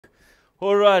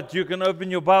All right, you can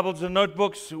open your Bibles and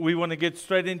notebooks. We want to get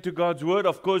straight into God's Word.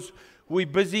 Of course, we're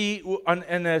busy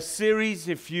in a series.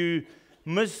 If you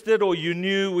missed it or you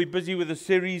knew, we're busy with a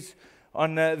series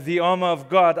on the Armour of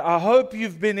God. I hope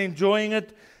you've been enjoying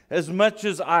it as much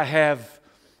as I have.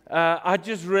 I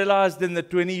just realized in the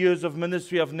 20 years of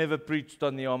ministry, I've never preached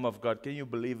on the Armour of God. Can you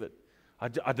believe it? I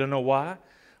don't know why.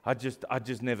 I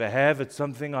just never have. It's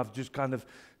something I've just kind of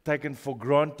taken for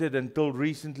granted until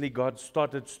recently God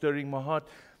started stirring my heart.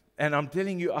 And I'm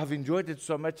telling you, I've enjoyed it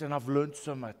so much and I've learned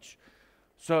so much.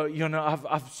 So,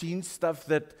 I've seen stuff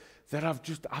that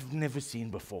I've never seen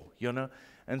before,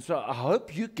 And so I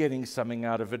hope you're getting something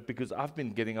out of it because I've been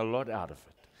getting a lot out of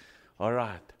it. All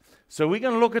right. So we're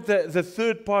going to look at the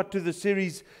third part to the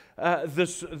series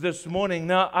this morning.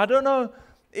 Now, I don't know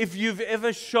if you've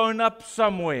ever shown up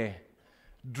somewhere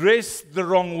dressed the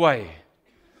wrong way.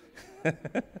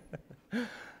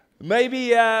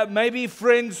 Maybe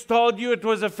friends told you it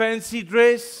was a fancy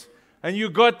dress and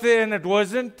you got there and it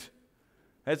wasn't.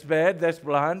 That's bad, that's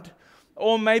blind.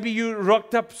 Or maybe you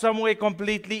rocked up somewhere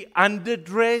completely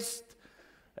underdressed.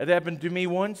 It happened to me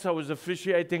once. I was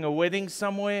officiating a wedding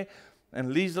somewhere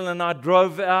and Liesl and I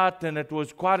drove out and it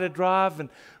was quite a drive. And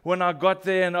when I got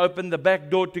there and opened the back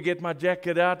door to get my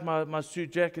jacket out, my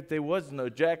suit jacket, there was no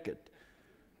jacket.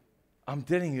 I'm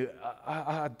telling you,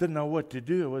 I didn't know what to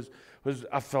do.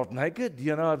 I felt naked.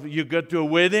 You go to a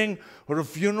wedding or a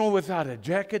funeral without a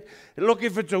jacket. Look,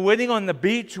 if it's a wedding on the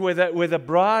beach where the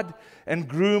bride and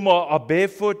groom are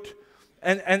barefoot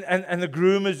and the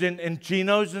groom is in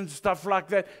chinos and stuff like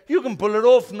that, you can pull it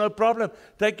off, no problem.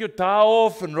 Take your tie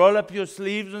off and roll up your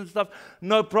sleeves and stuff,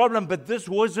 no problem. But this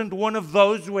wasn't one of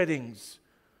those weddings.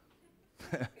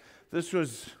 This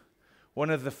was one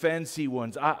of the fancy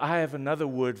ones. I have another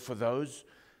word for those,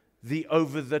 the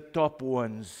over-the-top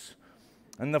ones.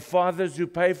 And the fathers who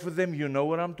pay for them, you know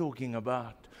what I'm talking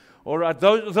about. All right,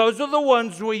 those are the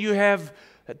ones where you have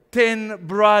 10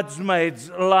 bridesmaids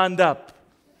lined up.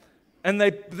 And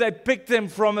they pick them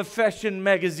from a fashion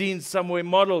magazine somewhere,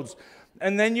 models.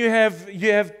 And then you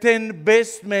have 10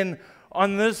 best men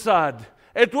on this side.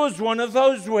 It was one of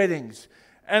those weddings.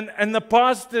 And the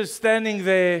pastor standing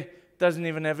there doesn't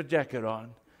even have a jacket on.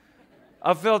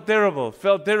 I felt terrible.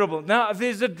 Now,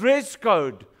 there's a dress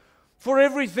code for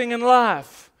everything in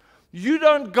life. You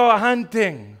don't go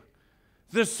hunting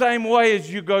the same way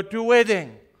as you go to a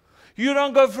wedding. You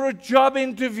don't go for a job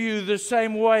interview the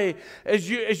same way as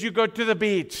you go to the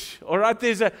beach. All right?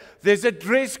 There's a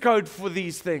dress code for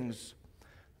these things.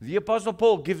 The Apostle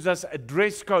Paul gives us a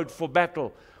dress code for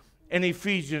battle in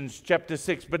Ephesians chapter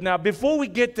 6. But now, before we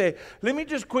get there, let me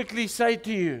just quickly say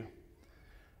to you,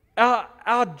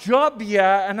 our job here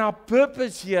and our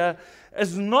purpose here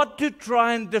is not to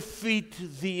try and defeat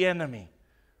the enemy.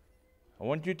 I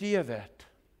want you to hear that.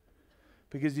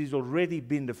 Because he's already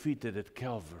been defeated at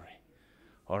Calvary.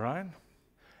 All right?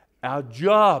 Our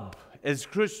job as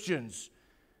Christians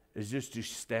is just to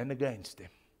stand against him.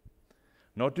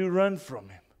 Not to run from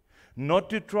him. Not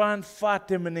to try and fight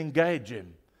him and engage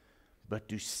him. But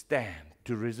to stand,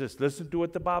 to resist. Listen to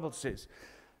what the Bible says.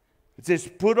 It says,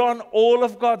 put on all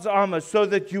of God's armor so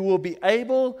that you will be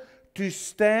able to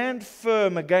stand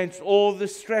firm against all the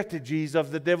strategies of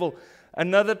the devil.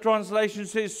 Another translation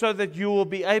says, so that you will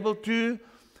be able to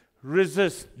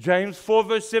resist. James 4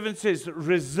 verse 7 says,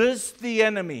 resist the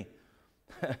enemy.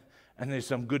 And there's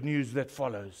some good news that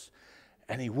follows.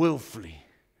 And he will flee.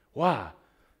 Why?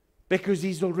 Because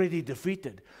he's already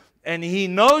defeated. And he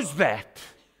knows that.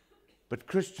 But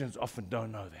Christians often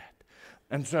don't know that.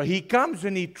 And so he comes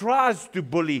and he tries to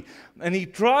bully, and he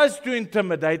tries to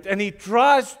intimidate, and he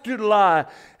tries to lie.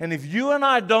 And if you and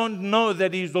I don't know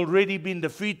that he's already been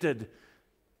defeated,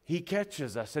 he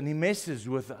catches us and he messes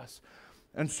with us.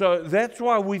 And so that's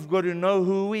why we've got to know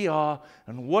who we are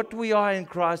and what we are in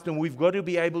Christ, and we've got to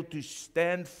be able to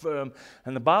stand firm.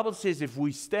 And the Bible says if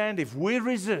we stand, if we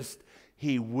resist,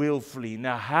 he will flee.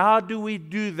 Now, how do we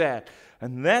do that?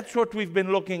 And that's what we've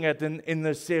been looking at in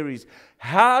this series.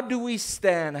 How do we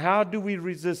stand? How do we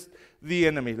resist the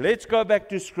enemy? Let's go back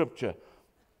to Scripture.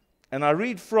 And I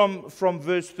read from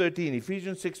verse 13,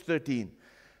 Ephesians 6:13.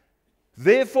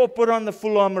 Therefore put on the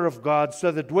full armor of God,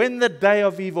 so that when the day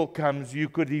of evil comes, you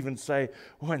could even say,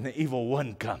 when the evil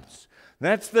one comes.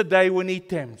 That's the day when he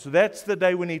tempts. That's the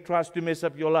day when he tries to mess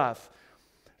up your life.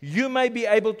 You may be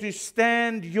able to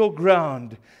stand your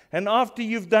ground. And after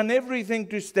you've done everything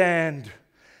to stand,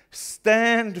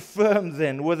 stand firm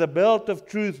then, with a belt of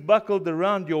truth buckled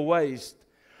around your waist,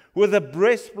 with a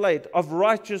breastplate of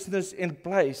righteousness in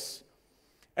place,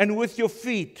 and with your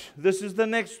feet, this is the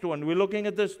next one, we're looking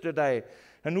at this today,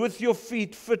 and with your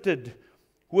feet fitted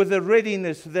with a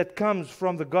readiness that comes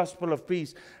from the gospel of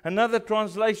peace. Another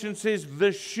translation says,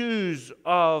 the shoes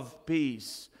of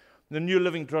peace. The New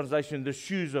Living Translation, the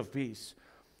shoes of peace.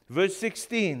 Verse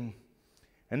 16,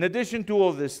 in addition to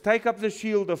all this, take up the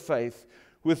shield of faith,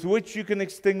 with which you can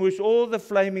extinguish all the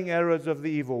flaming arrows of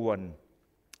the evil one.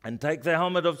 And take the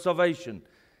helmet of salvation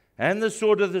and the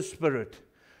sword of the Spirit,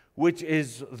 which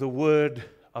is the word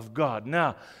of God.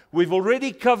 Now, we've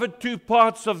already covered two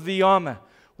parts of the armor.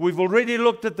 We've already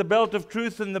looked at the belt of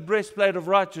truth and the breastplate of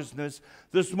righteousness.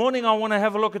 This morning I want to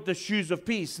have a look at the shoes of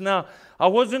peace. Now, I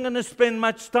wasn't going to spend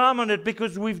much time on it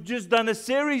because we've just done a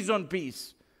series on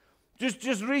peace.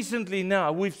 Just recently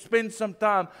now, we've spent some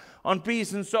time on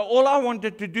peace. And so all I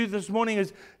wanted to do this morning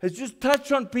is just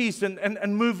touch on peace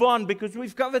and move on, because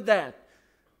we've covered that.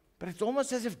 But it's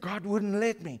almost as if God wouldn't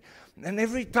let me. And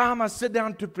every time I sit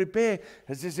down to prepare,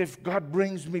 it's as if God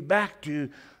brings me back to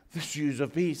the shoes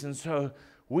of peace. And so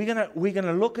we're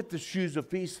gonna look at the shoes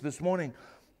of peace this morning,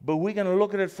 but we're going to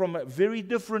look at it from a very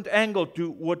different angle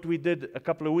to what we did a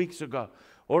couple of weeks ago.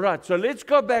 All right, so let's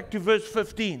go back to verse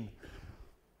 15.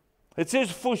 It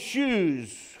says, for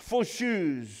shoes,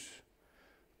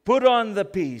 put on the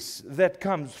peace that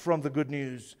comes from the good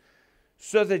news,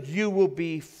 so that you will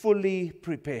be fully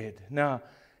prepared. Now,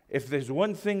 if there's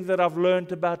one thing that I've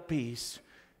learned about peace,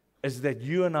 is that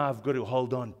you and I have got to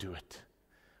hold on to it.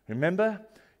 Remember,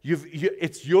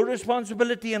 it's your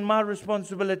responsibility and my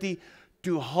responsibility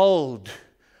to hold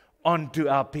on to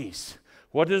our peace.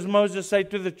 What does Moses say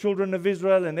to the children of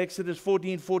Israel in Exodus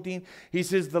 14:14? He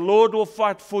says, the Lord will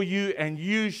fight for you and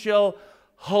you shall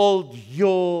hold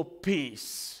your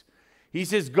peace. He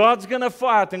says, God's going to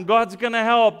fight and God's going to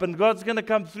help and God's going to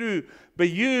come through, but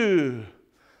you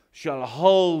shall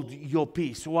hold your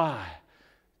peace. Why?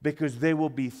 Because there will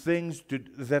be things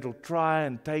that'll try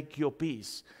and take your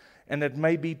peace. And it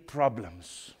may be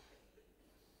problems.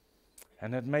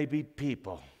 And it may be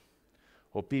people.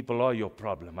 Or people are your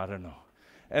problem, I don't know.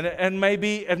 And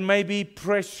maybe it may be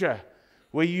pressure,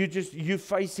 where you're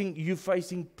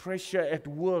facing pressure at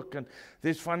work, and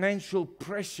there's financial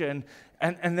pressure,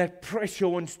 and that pressure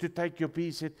wants to take your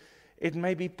peace. It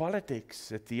may be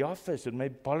politics at the office. It may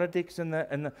be politics in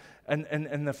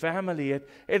the family.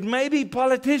 It may be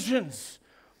politicians.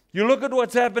 You look at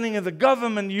what's happening in the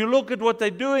government. You look at what they're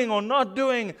doing or not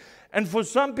doing. And for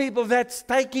some people, that's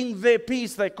taking their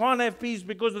peace. They can't have peace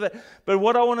because of that. But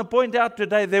what I want to point out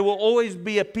today, there will always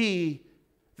be a P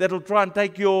that will try and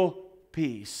take your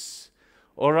peace.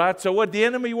 All right? So what the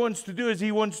enemy wants to do is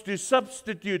he wants to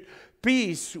substitute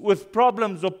peace with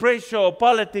problems or pressure or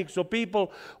politics or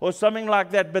people or something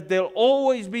like that. But there'll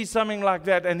always be something like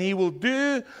that. And he will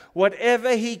do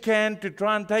whatever he can to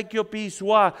try and take your peace.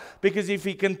 Why? Because if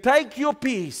he can take your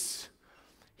peace,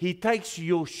 he takes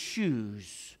your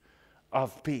shoes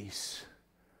of peace.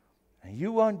 And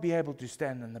you won't be able to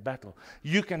stand in the battle.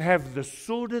 You can have the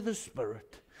sword of the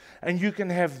Spirit, and you can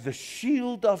have the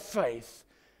shield of faith.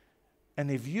 And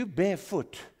if you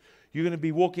barefoot, you're going to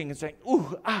be walking and saying,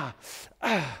 ooh, ah,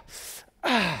 ah,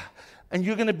 ah. And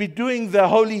you're going to be doing the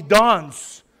holy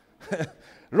dance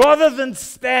rather than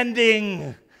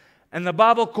standing. And the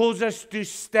Bible calls us to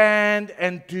stand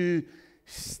and to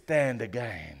stand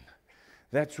again.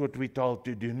 That's what we're told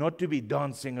to do, not to be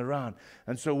dancing around.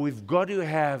 And so we've got to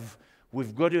have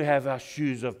our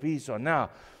shoes of peace on.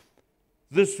 Now,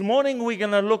 this morning we're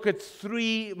going to look at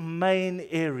three main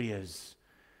areas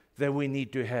that we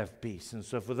need to have peace. And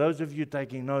so for those of you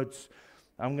taking notes,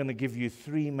 I'm going to give you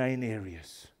three main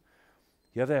areas.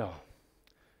 Here they are.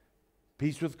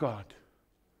 Peace with God,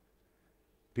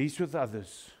 peace with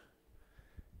others,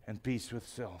 and peace with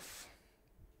self.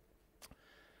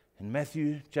 In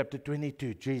Matthew chapter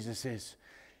 22, Jesus says,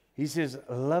 he says,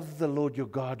 love the Lord your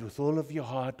God with all of your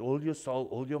heart, all your soul,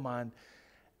 all your mind,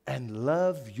 and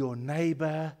love your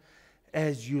neighbor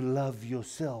as you love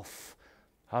yourself.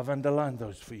 I've underlined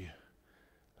those for you.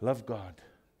 Love God,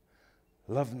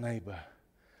 love neighbor,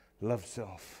 love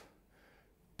self.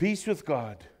 Peace with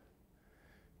God,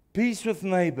 peace with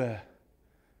neighbor,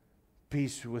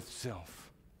 peace with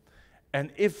self.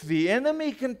 And if the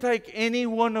enemy can take any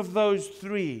one of those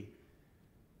three,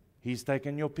 he's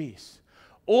taken your peace.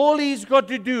 All he's got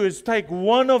to do is take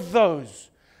one of those.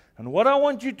 And what I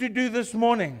want you to do this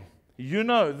morning, you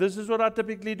know, this is what I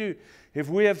typically do. If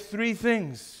we have three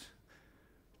things,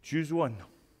 choose one.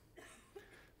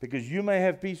 Because you may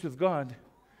have peace with God,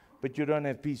 but you don't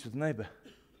have peace with neighbor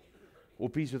or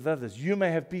peace with others. You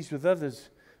may have peace with others,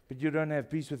 but you don't have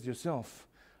peace with yourself.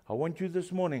 I want you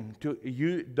this morning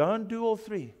you don't do all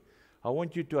three. I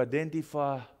want you to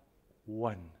identify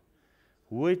one.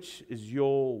 Which is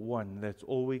your one? That's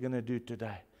all we're going to do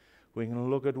today. We're going to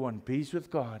look at one. Peace with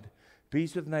God,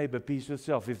 peace with neighbor, peace with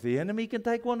self. If the enemy can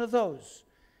take one of those,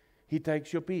 he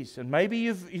takes your peace. And maybe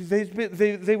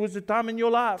there was a time in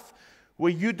your life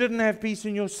where you didn't have peace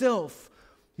in yourself.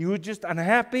 You were just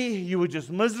unhappy. You were just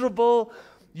miserable.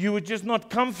 You were just not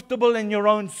comfortable in your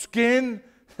own skin.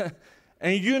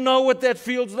 And you know what that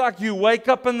feels like. You wake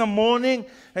up in the morning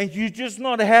and you're just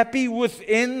not happy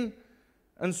within.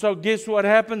 And so guess what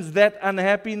happens? That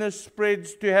unhappiness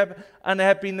spreads to have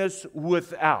unhappiness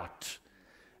without.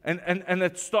 And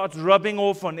it starts rubbing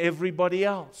off on everybody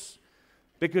else.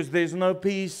 Because there's no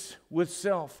peace with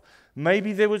self.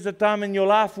 Maybe there was a time in your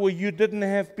life where you didn't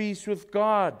have peace with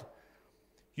God.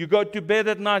 You go to bed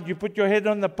at night, you put your head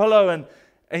on the pillow,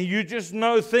 and you just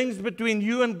know things between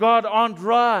you and God aren't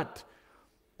right.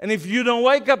 And if you don't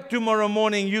wake up tomorrow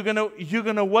morning, you're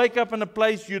gonna wake up in a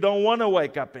place you don't want to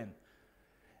wake up in.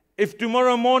 If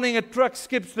tomorrow morning a truck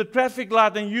skips the traffic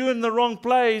light and you're in the wrong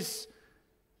place,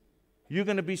 you're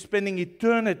going to be spending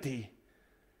eternity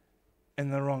in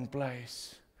the wrong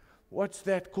place. What's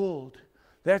that called?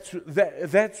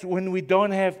 That's when we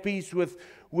don't have peace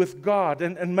with God.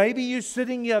 And maybe you're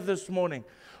sitting here this morning,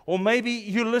 or maybe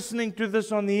you're listening to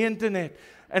this on the internet,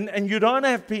 and you don't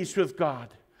have peace with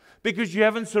God because you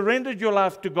haven't surrendered your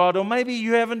life to God, or maybe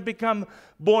you haven't become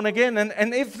born again.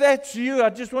 And if that's you, I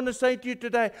just want to say to you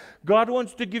today, God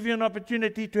wants to give you an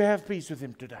opportunity to have peace with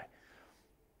Him today.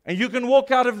 And you can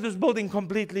walk out of this building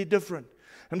completely different.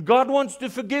 And God wants to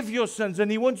forgive your sins,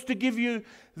 and He wants to give you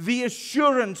the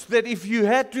assurance that if you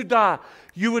had to die,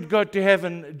 you would go to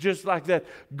heaven just like that.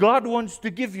 God wants to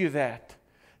give you that.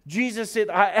 Jesus said,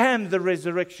 I am the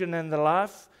resurrection and the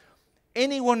life.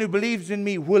 Anyone who believes in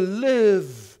me will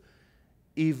live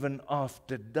even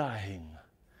after dying.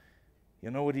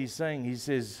 You know what He's saying? He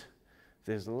says,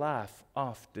 there's life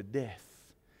after death.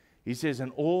 He says,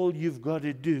 and all you've got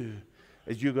to do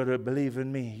is you've got to believe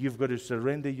in me. You've got to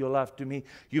surrender your life to me.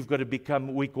 You've got to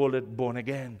become, we call it, born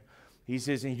again. He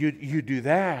says, and you do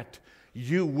that,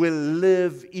 you will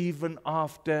live even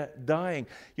after dying.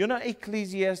 You know,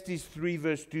 Ecclesiastes 3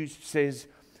 verse 2 says,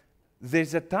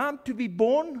 there's a time to be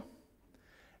born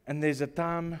and there's a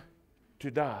time to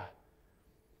die.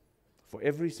 For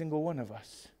every single one of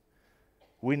us.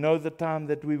 We know the time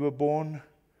that we were born.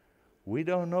 We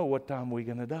don't know what time we're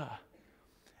going to die.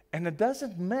 And it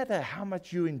doesn't matter how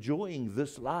much you're enjoying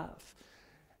this life.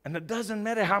 And it doesn't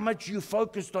matter how much you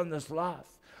focused on this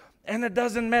life. And it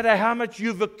doesn't matter how much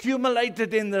you've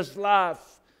accumulated in this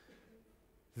life.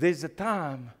 There's a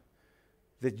time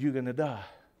that you're going to die.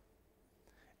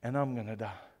 And I'm going to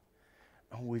die.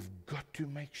 And we've got to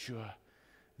make sure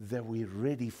that we're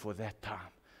ready for that time.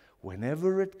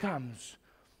 Whenever it comes,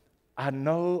 I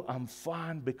know I'm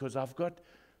fine because I've got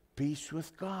peace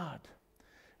with God.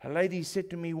 A lady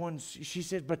said to me once, she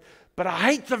said, but I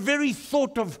hate the very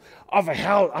thought of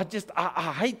hell.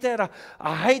 I hate that.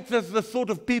 I hate the thought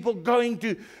of people going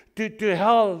to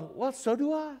hell. Well, so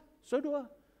do I. So do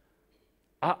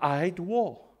I. I hate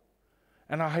war.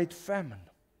 And I hate famine.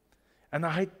 And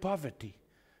I hate poverty.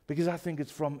 Because I think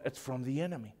it's from the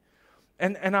enemy.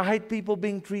 And I hate people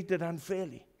being treated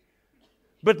unfairly.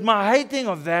 But my hating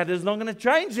of that is not going to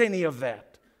change any of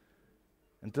that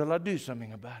until I do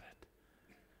something about it.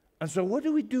 And so what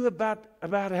do we do about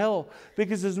hell?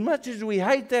 Because as much as we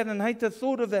hate that and hate the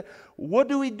thought of that, what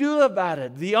do we do about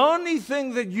it? The only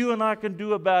thing that you and I can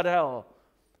do about hell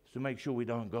is to make sure we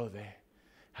don't go there.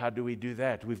 How do we do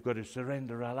that? We've got to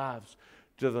surrender our lives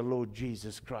to the Lord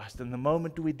Jesus Christ. And the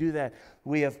moment we do that,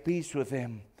 we have peace with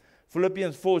Him.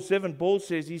 Philippians 4:7, Paul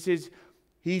says, he says,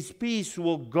 His peace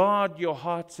will guard your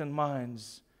hearts and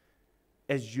minds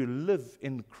as you live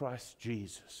in Christ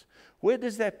Jesus. Where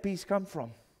does that peace come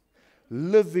from?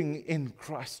 Living in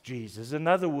Christ Jesus. In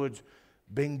other words,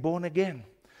 being born again.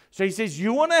 So he says,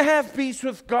 you want to have peace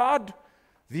with God?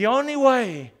 The only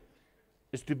way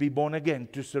is to be born again,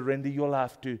 to surrender your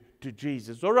life to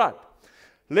Jesus. All right,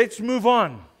 let's move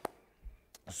on.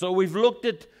 So we've looked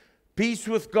at peace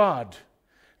with God.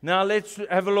 Now let's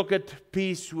have a look at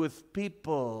peace with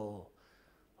people.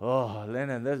 Oh,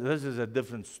 Leonard, this is a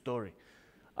different story.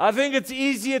 I think it's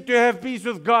easier to have peace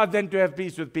with God than to have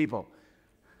peace with people.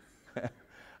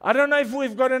 I don't know if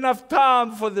we've got enough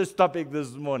time for this topic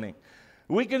this morning.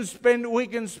 We can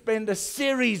spend a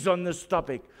series on this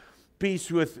topic, peace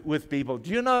with people.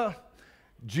 Do you know,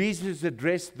 Jesus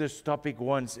addressed this topic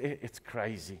once. It's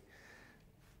crazy.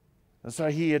 And so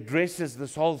He addresses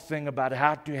this whole thing about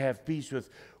how to have peace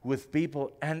with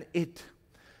people. And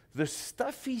the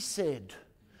stuff He said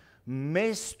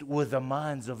messed with the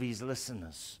minds of His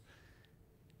listeners.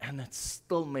 And it's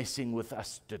still messing with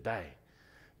us today.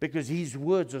 Because His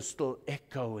words are still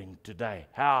echoing today.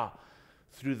 How?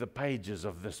 Through the pages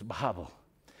of this Bible.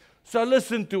 So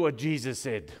listen to what Jesus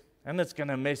said. And it's going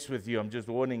to mess with you. I'm just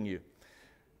warning you.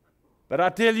 But I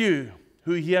tell you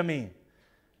who hear me,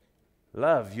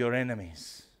 love your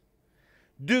enemies.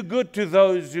 Do good to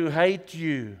those who hate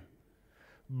you.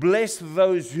 Bless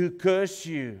those who curse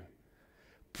you.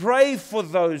 Pray for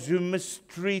those who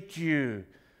mistreat you.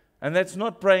 And that's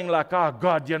not praying like, oh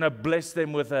God, bless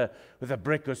them with a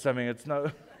brick or something. It's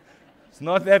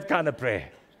not that kind of prayer.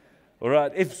 All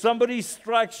right. If somebody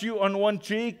strikes you on one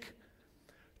cheek,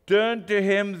 turn to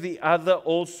him the other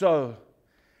also.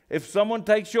 If someone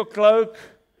takes your cloak,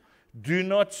 do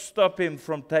not stop him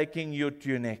from taking your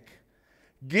tunic.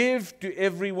 Give to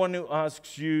everyone who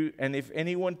asks you, and if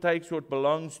anyone takes what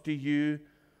belongs to you,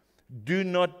 do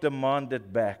not demand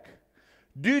it back.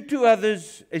 Do to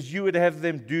others as you would have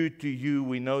them do to you.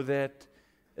 We know that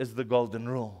is the golden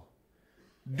rule.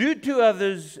 Do to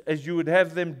others as you would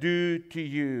have them do to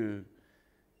you.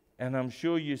 And I'm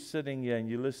sure you're sitting here and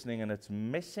you're listening and it's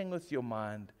messing with your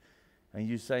mind. And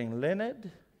you're saying,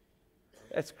 Leonard,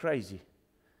 that's crazy.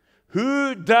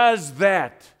 Who does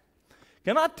that?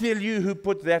 Can I tell you who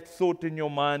put that thought in your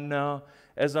mind now?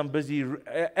 As I'm busy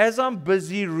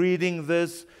reading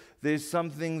this, there's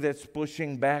something that's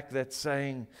pushing back, that's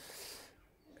saying,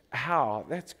 how?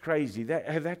 That's crazy.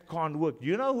 That can't work.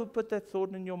 You know who put that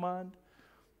thought in your mind?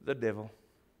 The devil.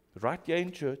 Right here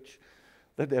in church,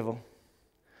 the devil.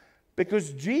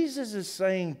 Because Jesus is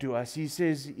saying to us, He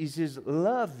says,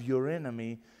 love your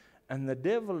enemy. And the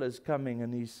devil is coming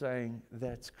and he's saying,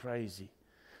 that's crazy.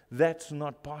 That's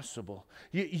not possible.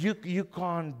 You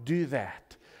can't do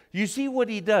that. You see what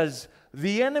he does?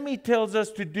 The enemy tells us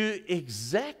to do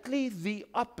exactly the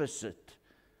opposite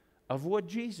of what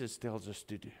Jesus tells us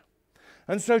to do.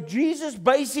 And so Jesus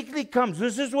basically comes.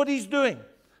 This is what he's doing.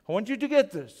 I want you to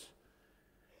get this.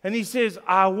 And he says,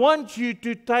 I want you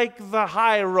to take the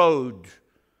high road.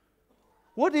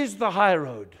 What is the high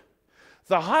road?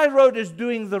 The high road is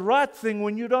doing the right thing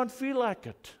when you don't feel like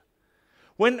it.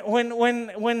 When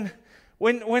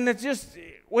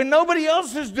nobody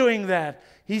else is doing that.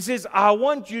 He says, I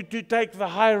want you to take the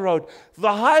high road.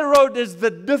 The high road is the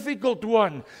difficult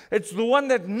one. It's the one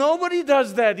that nobody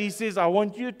does that. He says, I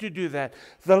want you to do that.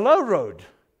 The low road,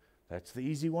 that's the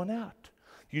easy one out.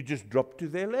 You just drop to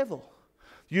their level.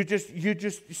 You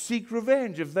just seek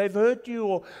revenge. If they've hurt you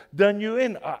or done you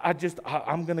in,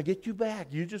 I'm going to get you back.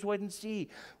 You just wait and see.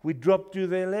 We drop to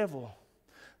their level.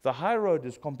 The high road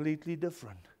is completely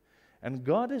different. And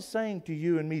God is saying to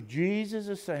you and me, Jesus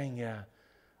is saying, yeah,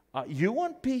 you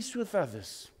want peace with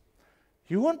others.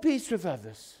 You want peace with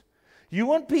others. You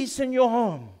want peace in your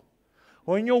home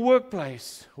or in your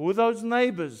workplace or with those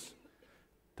neighbors.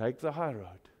 Take the high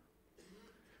road.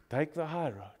 Take the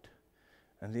high road.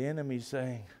 And the enemy's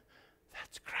saying,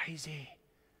 that's crazy.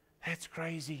 That's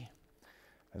crazy.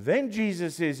 And then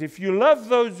Jesus says, if you love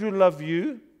those who love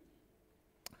you,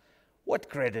 what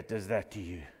credit is that to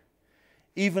you?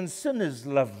 Even sinners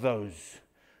love those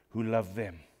who love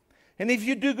them. And if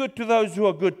you do good to those who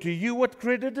are good to you, what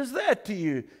credit is that to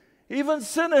you? Even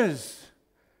sinners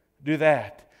do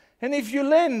that. And if you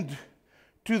lend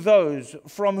to those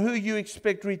from who you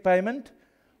expect repayment,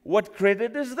 what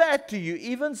credit is that to you?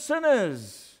 Even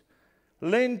sinners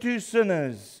lend to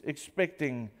sinners,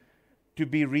 expecting to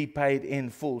be repaid in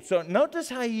full. So notice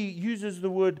how he uses the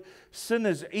word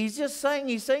sinners. He's saying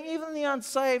even the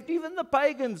unsaved, even the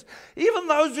pagans, even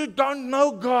those who don't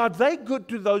know God, they're good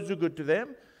to those who are good to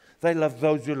them. They love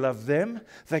those who love them.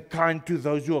 They're kind to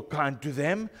those who are kind to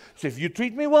them. So if you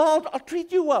treat me well, I'll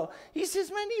treat you well. He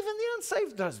says, man, even the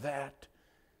unsaved does that.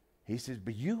 He says,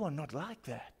 but you are not like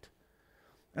that.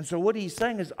 And so what he's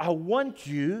saying is, I want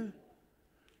you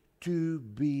to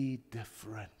be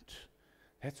different.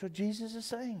 That's what Jesus is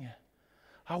saying.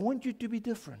 I want you to be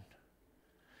different.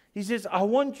 He says, I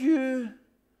want you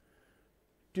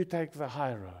to take the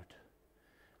high road.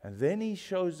 And then he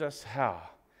shows us how.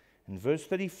 In verse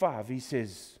 35, he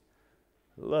says,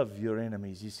 love your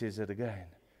enemies. He says it again.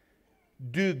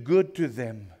 Do good to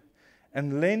them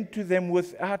and lend to them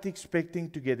without expecting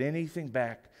to get anything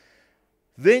back.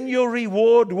 Then your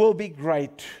reward will be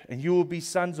great, and you will be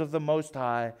sons of the Most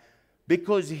High,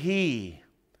 because He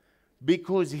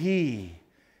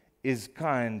is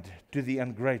kind to the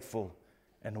ungrateful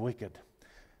and wicked.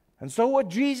 And so what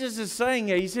Jesus is saying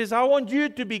here, He says, I want you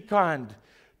to be kind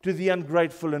to the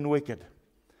ungrateful and wicked.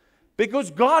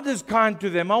 Because God is kind to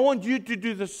them, I want you to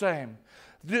do the same.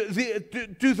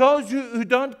 To those who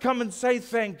don't come and say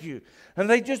thank you, and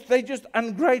they're just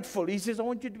ungrateful, He says, I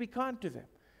want you to be kind to them.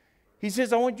 He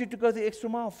says, I want you to go the extra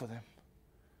mile for them.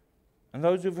 And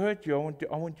those who've hurt you,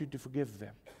 I want you to forgive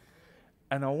them.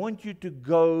 And I want you to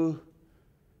go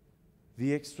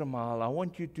the extra mile. I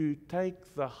want you to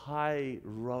take the high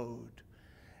road.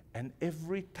 And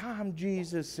every time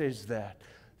Jesus says that,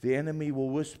 the enemy will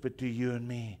whisper to you and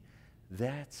me,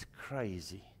 that's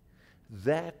crazy.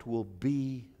 That will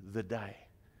be the day.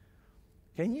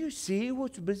 Can you see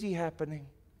what's busy happening?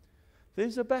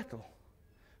 There's a battle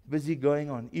busy going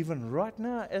on, even right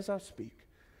now as I speak.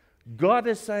 God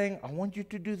is saying, I want you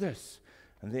to do this.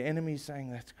 And the enemy is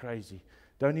saying, that's crazy.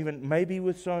 Don't even, maybe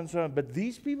with so and so, but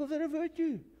these people that have hurt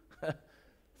you,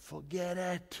 forget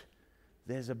it.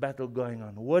 There's a battle going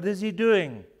on. What is he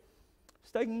doing?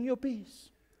 He's taking your peace.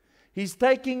 He's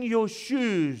taking your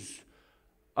shoes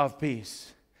of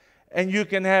peace. And you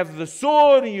can have the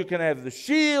sword, and you can have the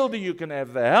shield, and you can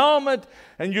have the helmet,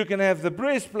 and you can have the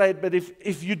breastplate, but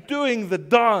if you're doing the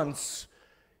dance,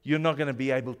 you're not going to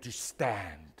be able to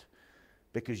stand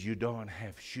because you don't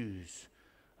have shoes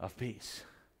of peace.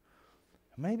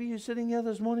 Maybe you're sitting here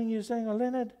this morning, you're saying, oh,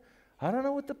 Leonard, I don't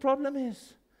know what the problem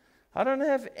is. I don't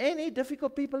have any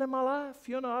difficult people in my life.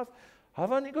 You know,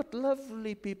 I've only got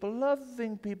lovely people,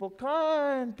 loving people,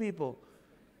 kind people.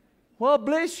 Well,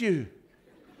 bless you.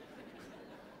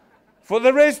 For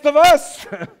the rest of us,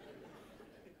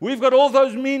 we've got all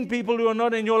those mean people who are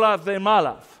not in your life, they're in my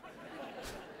life.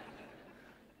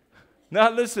 Now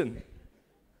listen,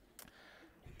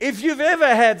 if you've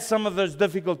ever had some of those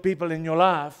difficult people in your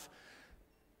life,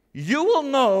 you will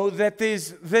know that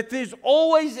there's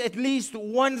always at least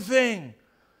one thing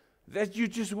that you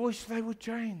just wish they would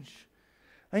change.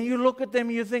 And you look at them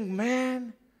and you think,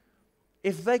 man,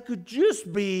 if they could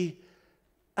just be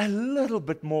a little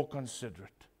bit more considerate.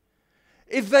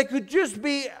 If they could just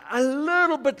be a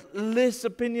little bit less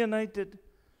opinionated,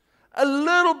 a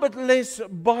little bit less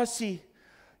bossy.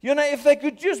 You know, if they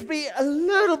could just be a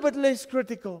little bit less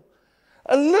critical,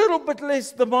 a little bit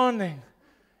less demanding.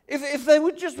 If they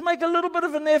would just make a little bit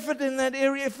of an effort in that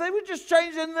area, if they would just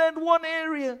change in that one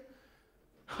area,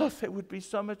 oh, they would be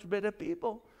so much better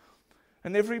people.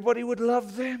 And everybody would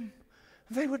love them.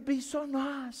 They would be so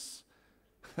nice.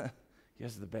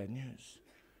 Here's the bad news.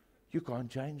 You can't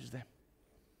change them.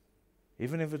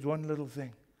 Even if it's one little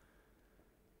thing.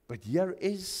 But here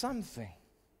is something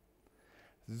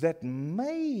that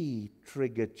may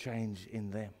trigger change in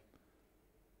them.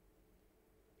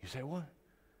 You say, what?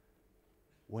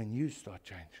 When you start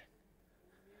changing.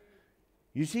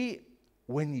 You see,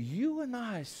 when you and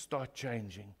I start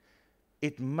changing,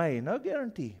 it may, no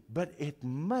guarantee, but it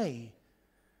may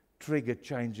trigger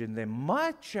change in them.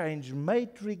 My change may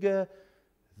trigger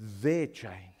their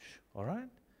change. All right?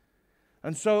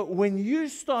 And so when you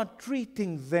start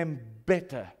treating them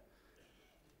better,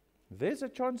 there's a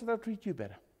chance they'll treat you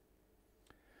better.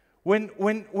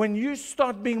 When you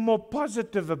start being more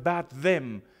positive about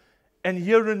them and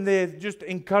here and there just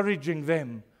encouraging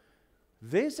them,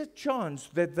 there's a chance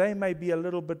that they may be a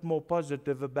little bit more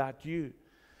positive about you.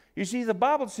 You see, the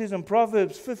Bible says in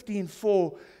Proverbs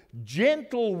 15:4,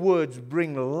 gentle words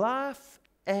bring life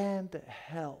and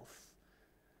health.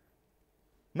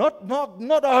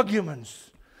 Not arguments,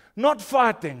 not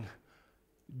fighting.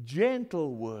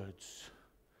 Gentle words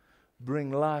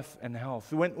bring life and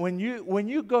health. When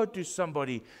you go to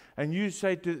somebody and you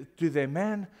say to them,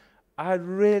 man, I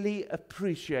really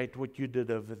appreciate what you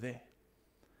did over there.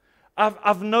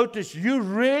 I've noticed you're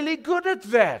really good at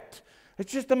that.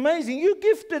 It's just amazing. You're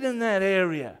gifted in that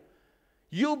area.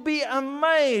 You'll be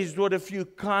amazed what a few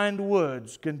kind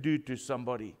words can do to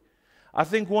somebody. I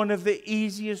think one of the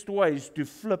easiest ways to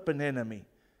flip an enemy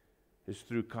is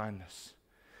through kindness.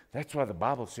 That's why the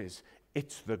Bible says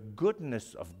it's the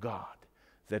goodness of God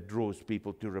that draws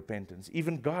people to repentance.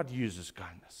 Even God uses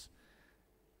kindness.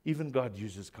 Even God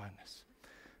uses kindness.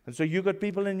 And so you've got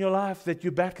people in your life that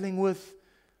you're battling with.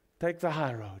 Take the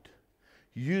high road.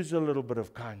 Use a little bit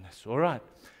of kindness. All right.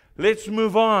 Let's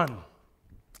move on.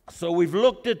 So we've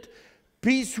looked at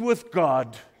peace with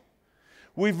God.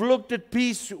 We've looked at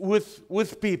peace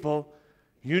with people.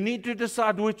 You need to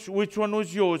decide which one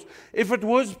was yours. If it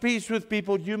was peace with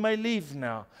people, you may leave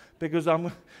now because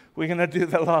we're going to do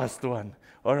the last one.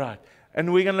 All right.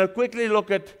 And we're going to quickly look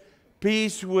at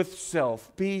peace with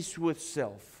self. Peace with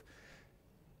self.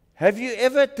 Have you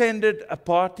ever attended a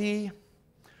party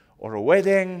or a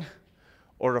wedding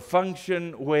or a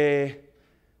function where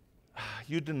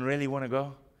you didn't really want to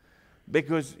go?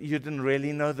 Because you didn't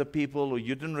really know the people or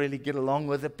you didn't really get along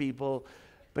with the people,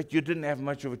 but you didn't have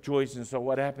much of a choice. And so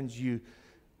what happens, you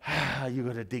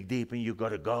got to dig deep and you got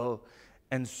to go.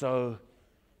 And so,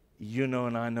 you know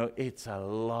and I know, it's a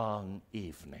long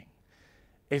evening.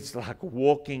 It's like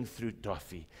walking through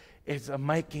toffee. It's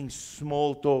making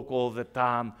small talk all the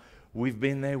time. We've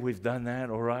been there, we've done that,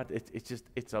 all right?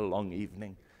 It's a long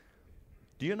evening.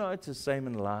 Do you know it's the same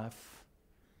in life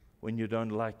when you don't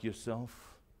like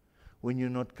yourself? When you're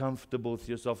not comfortable with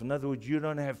yourself. In other words, you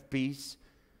don't have peace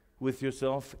with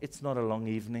yourself. It's not a long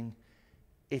evening.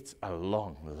 It's a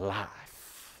long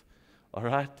life. All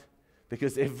right?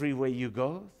 Because everywhere you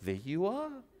go, there you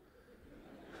are.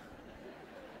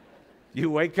 You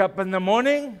wake up in the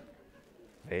morning,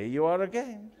 there you are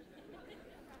again.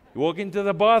 You walk into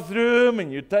the bathroom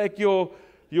and you take your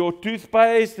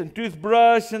toothpaste and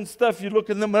toothbrush and stuff. You look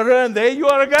in the mirror and there you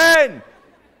are again.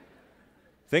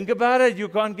 Think about it. You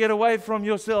can't get away from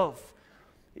yourself,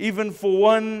 even for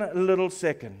one little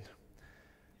second.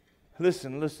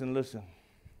 Listen.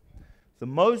 The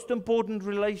most important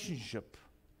relationship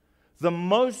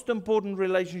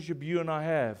you and I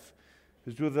have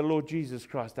is with the Lord Jesus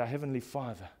Christ, our Heavenly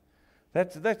Father.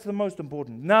 That's the most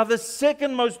important. Now, the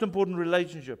second most important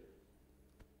relationship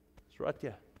is right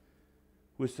here,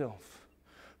 with self.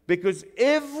 Because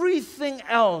everything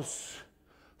else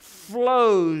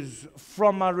flows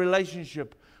from our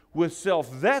relationship with self.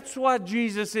 That's why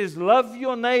Jesus says, love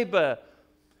your neighbor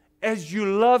as you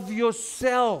love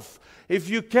yourself. If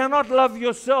you cannot love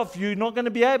yourself, you're not going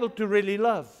to be able to really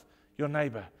love your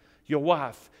neighbor, your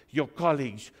wife, your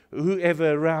colleagues,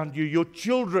 whoever around you, your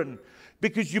children.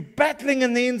 Because you're battling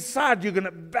in the inside, you're going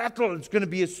to battle. It's going to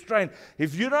be a strain.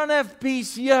 If you don't have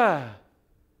peace here,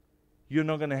 you're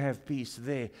not going to have peace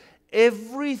there.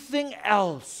 Everything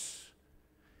else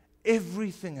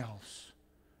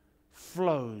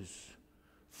flows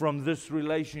from this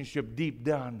relationship deep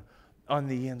down on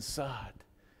the inside.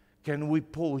 Can we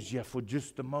pause here for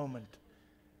just a moment?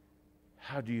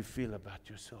 How do you feel about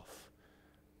yourself?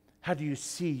 How do you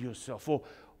see yourself?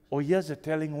 Or here's a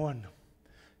telling one.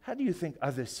 How do you think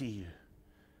others see you?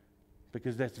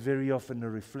 Because that's very often a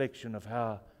reflection of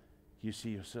how you see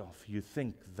yourself. You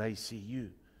think they see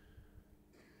you.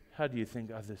 How do you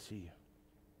think others see you?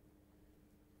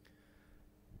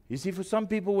 You see, for some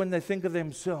people, when they think of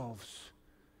themselves,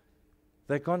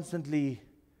 they're constantly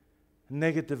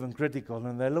negative and critical,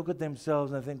 and they look at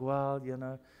themselves and they think, well,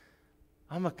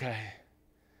 I'm okay,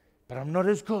 but I'm not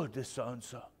as good as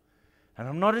so-and-so. And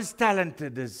I'm not as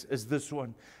talented as this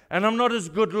one. And I'm not as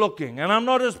good looking. And I'm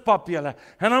not as popular.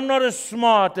 And I'm not as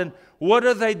smart. And what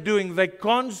are they doing? They're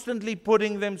constantly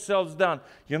putting themselves down.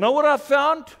 You know what I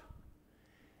found?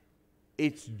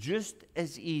 It's just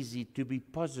as easy to be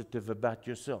positive about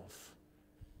yourself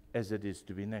as it is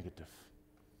to be negative.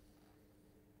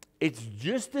 It's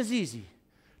just as easy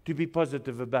to be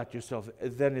positive about yourself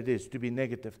than it is to be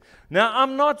negative. Now,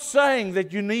 I'm not saying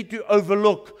that you need to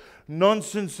overlook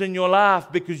nonsense in your life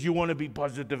because you want to be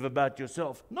positive about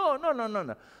yourself. No.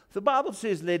 The Bible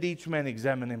says, let each man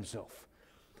examine himself.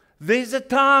 There's a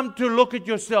time to look at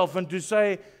yourself and to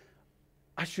say,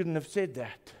 I shouldn't have said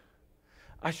that.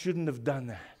 I shouldn't have done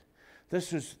that.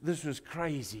 This was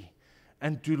crazy.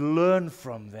 And to learn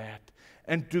from that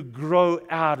and to grow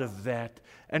out of that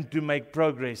and to make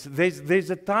progress. There's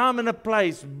a time and a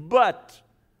place, but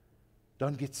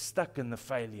don't get stuck in the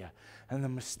failure and the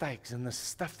mistakes and the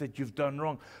stuff that you've done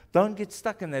wrong. Don't get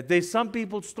stuck in that. There's some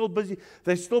people still busy.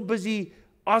 They're still busy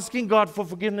asking God for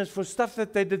forgiveness for stuff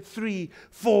that they did 3,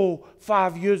 4,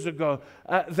 5 years ago.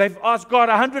 They've asked God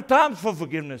 100 times for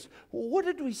forgiveness. What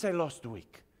did we say last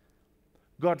week?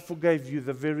 God forgave you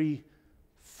the very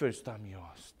first time you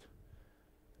asked.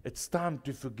 It's time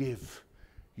to forgive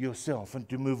yourself and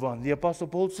to move on. The Apostle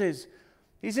Paul says,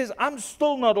 I'm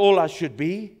still not all I should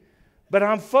be, but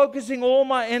I'm focusing all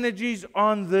my energies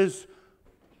on this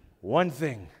one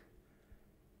thing.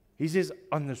 He says,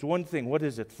 on this one thing, what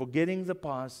is it? Forgetting the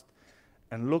past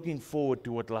and looking forward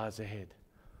to what lies ahead.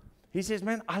 He says,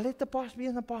 man, I let the past be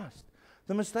in the past.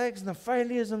 The mistakes and the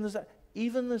failures and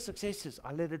even the successes,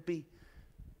 I let it be.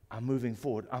 I'm moving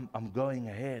forward. I'm going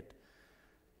ahead.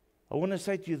 I want to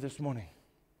say to you this morning,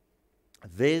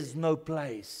 there's no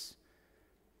place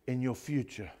in your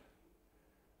future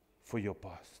for your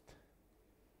past.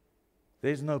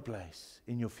 There's no place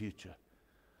in your future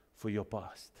for your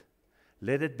past.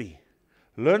 Let it be.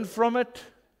 Learn from it,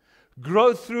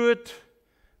 grow through it,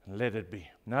 and let it be.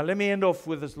 Now let me end off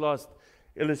with this last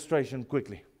illustration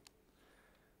quickly.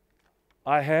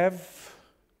 I have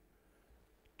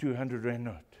 200 Rand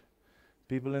note.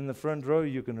 People in the front row,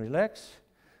 you can relax.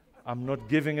 I'm not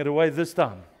giving it away this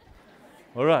time.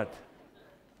 All right.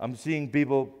 I'm seeing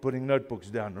people putting notebooks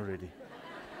down already.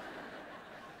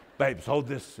 Babes, hold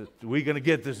this. We're going to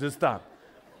get this time.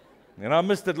 And I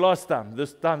missed it last time.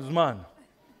 This time's mine.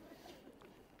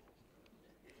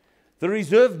 The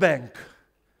Reserve Bank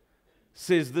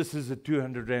says this is a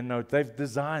 200 rand note. They've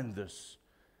designed this,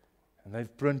 and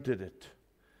they've printed it.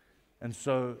 And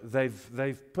so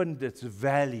they've pinned its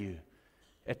value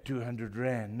at 200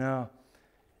 rand. Now,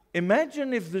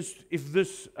 imagine if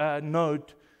this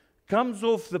note comes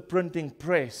off the printing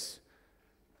press,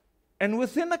 and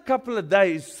within a couple of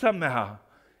days, somehow,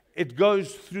 it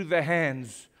goes through the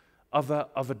hands of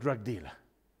a drug dealer.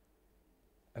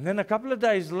 And then a couple of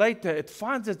days later, it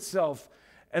finds itself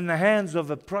in the hands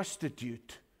of a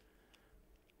prostitute.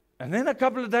 And then a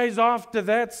couple of days after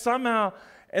that, somehow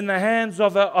in the hands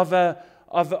of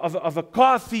a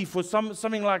car thief or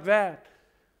something like that.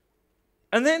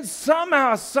 And then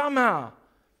somehow, a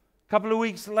couple of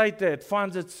weeks later, it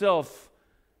finds itself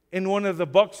in one of the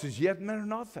boxes, yet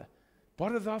Maranatha,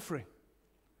 part of the offering.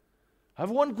 I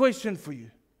have one question for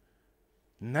you.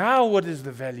 Now what is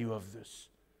the value of this?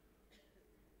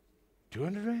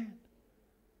 200 rand.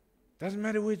 Doesn't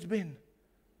matter where it's been.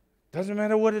 Doesn't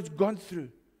matter what it's gone through.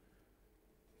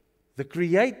 The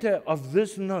creator of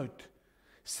this note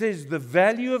says the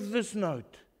value of this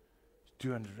note is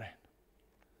 200 rand.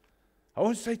 I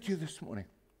want to say to you this morning,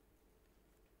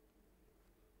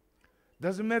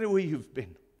 doesn't matter where you've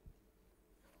been.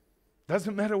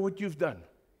 Doesn't matter what you've done.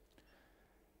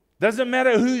 Doesn't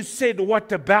matter who said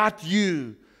what about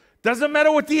you. Doesn't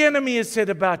matter what the enemy has said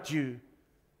about you.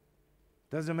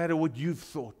 Doesn't matter what you've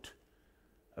thought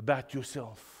about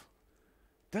yourself.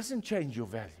 Doesn't change your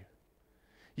value.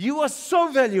 You are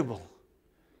so valuable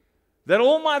that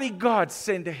Almighty God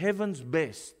sent heaven's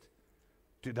best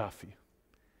to die for you.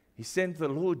 He sent the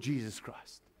Lord Jesus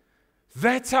Christ.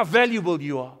 That's how valuable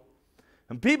you are.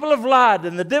 And people have lied,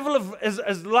 and the devil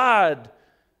has lied.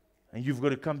 And you've got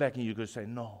to come back and you've got to say,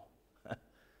 no,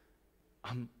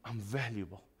 I'm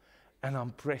valuable and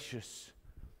I'm precious.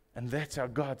 And that's how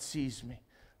God sees me.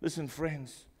 Listen,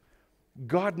 friends,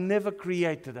 God never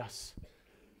created us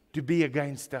to be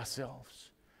against ourselves,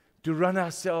 to run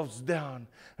ourselves down,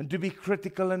 and to be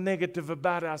critical and negative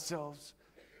about ourselves.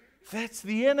 That's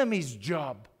the enemy's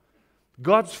job.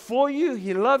 God's for you,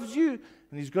 He loves you,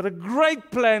 and He's got a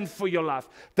great plan for your life.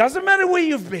 Doesn't matter where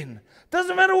you've been.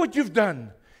 Doesn't matter what you've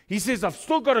done. He says, I've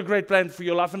still got a great plan for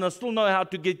your life, and I still know how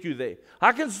to get you there.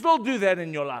 I can still do that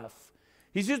in your life.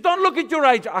 He says, don't look at your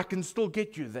age. I can still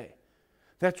get you there.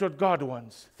 That's what God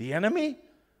wants. The enemy,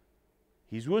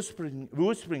 he's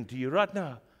whispering to you right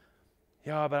now.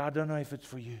 Yeah, but I don't know if it's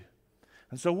for you.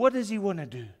 And so what does he want to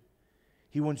do?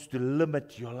 He wants to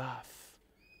limit your life.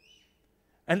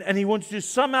 And he wants to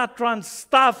somehow try and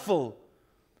stifle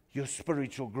your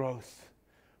spiritual growth,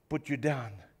 put you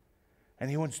down. And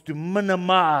he wants to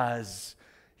minimize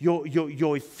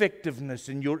your effectiveness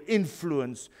and your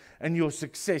influence and your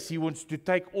success. He wants to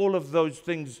take all of those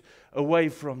things away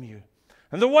from you.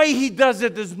 And the way he does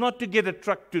it is not to get a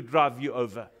truck to drive you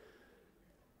over.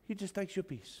 He just takes your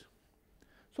peace.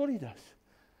 That's all he does.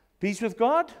 Peace with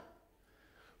God,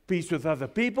 peace with other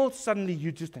people. Suddenly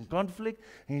you're just in conflict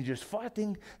and you're just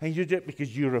fighting and you just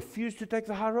because you refuse to take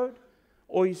the high road.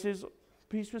 Or he says,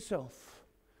 peace with self.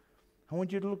 I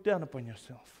want you to look down upon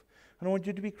yourself. And I want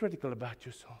you to be critical about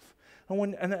yourself.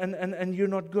 And you're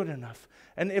not good enough.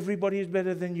 And everybody is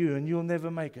better than you and you'll never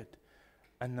make it.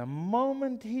 And the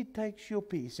moment he takes your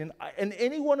peace, in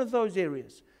any one of those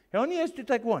areas, he only has to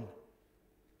take one.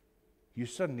 You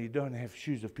suddenly don't have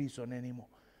shoes of peace on anymore.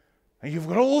 And you've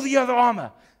got all the other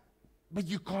armor. But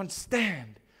you can't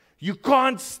stand. You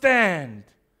can't stand.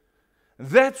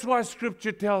 That's why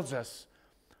Scripture tells us,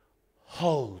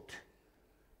 hold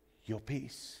your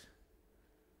peace.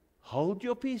 Hold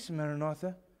your peace,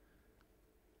 Maranatha.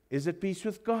 Is it peace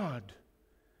with God?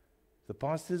 The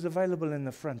pastor is available in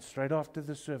the front straight after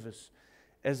the service,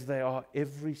 as they are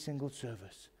every single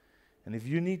service. And if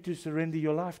you need to surrender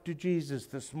your life to Jesus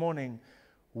this morning,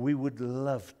 we would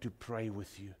love to pray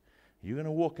with you. You're going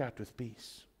to walk out with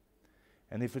peace.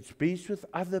 And if it's peace with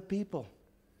other people,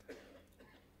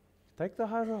 take the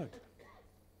high road.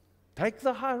 Take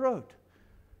the high road.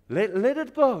 Let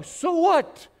it go. So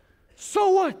what?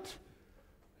 So what?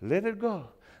 Let it go.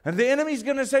 And the enemy's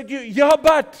going to say to you, yeah,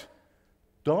 but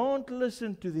don't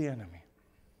listen to the enemy.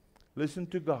 Listen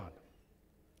to God.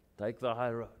 Take the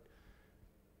high road.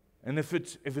 And if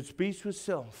it's peace with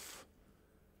self,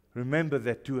 remember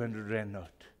that 200 rand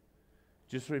note.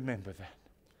 Just remember that.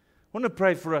 I want to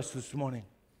pray for us this morning.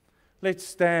 Let's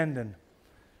stand and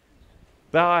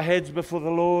bow our heads before the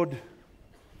Lord.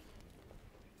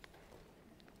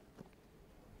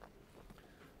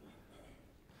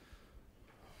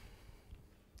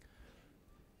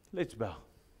 Let's bow.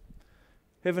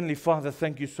 Heavenly Father,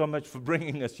 thank you so much for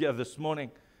bringing us here this morning.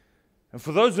 And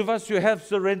for those of us who have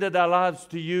surrendered our lives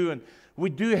to you and we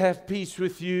do have peace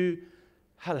with you,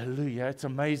 Hallelujah. It's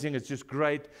amazing. It's just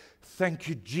great. Thank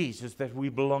you, Jesus, that we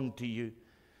belong to you.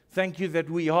 Thank you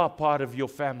that we are part of your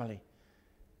family.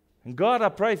 And God, I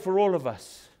pray for all of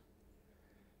us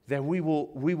that we will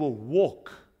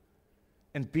walk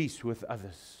in peace with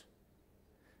others.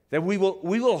 That we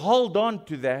will hold on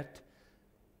to that,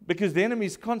 because the enemy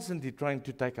is constantly trying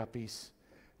to take our peace,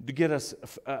 to get us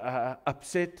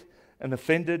upset and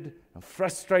offended and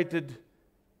frustrated,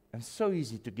 and so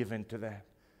easy to give in to that.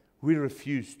 We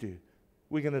refuse to.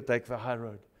 We're going to take the high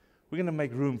road. We're going to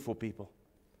make room for people.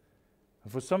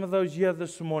 And for some of those here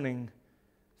this morning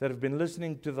that have been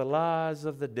listening to the lies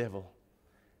of the devil,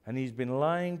 and he's been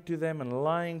lying to them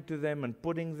and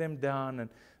putting them down, and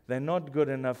they're not good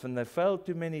enough and they failed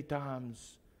too many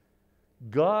times,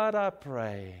 God, I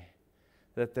pray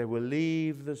that they will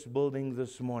leave this building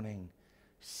this morning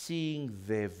seeing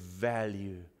their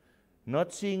value,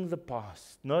 not seeing the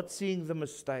past, not seeing the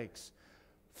mistakes,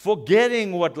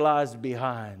 forgetting what lies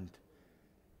behind,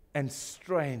 and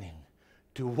straining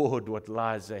toward what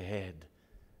lies ahead,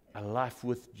 a life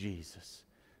with Jesus.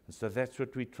 And so that's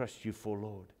what we trust you for,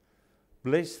 Lord.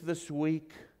 Bless this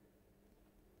week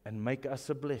and make us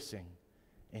a blessing.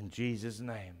 In Jesus'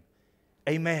 name,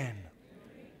 amen.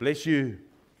 Bless you.